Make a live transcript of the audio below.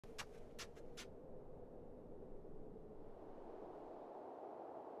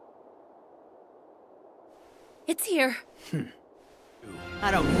It's here.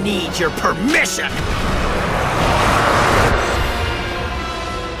 I don't need your permission!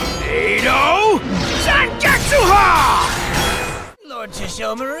 Edo Zangetsuha! Lord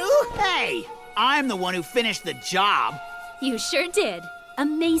Shishomaru? Hey, I'm the one who finished the job. You sure did.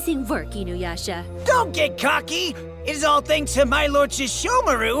 Amazing work, Inuyasha. Don't get cocky! It is all thanks to my Lord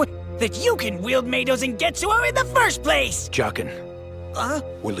Shishomaru that you can wield Meido Zangetsuha in the first place! Jaken, Huh?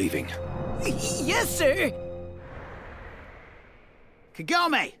 we're leaving. Yes, sir!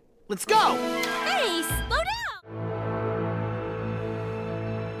 Kagome, let's go! Hey, slow down!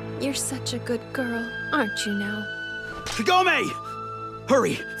 You're such a good girl, aren't you now? Kagome!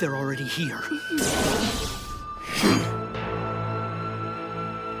 Hurry, they're already here.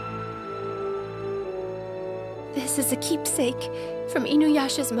 This is a keepsake from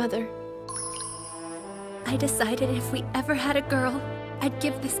Inuyasha's mother. I decided if we ever had a girl, I'd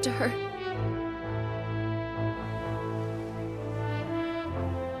give this to her.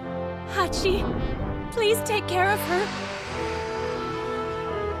 Hachi, please take care of her.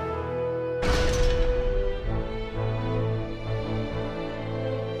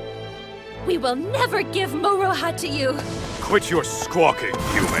 We will never give Moroha to you! Quit your squawking,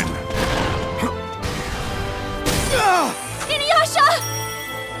 human. Inuyasha!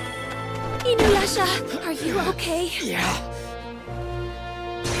 Inuyasha, are you okay? Yeah.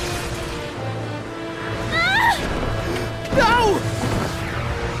 No!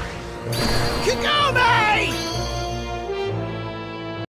 Kagome!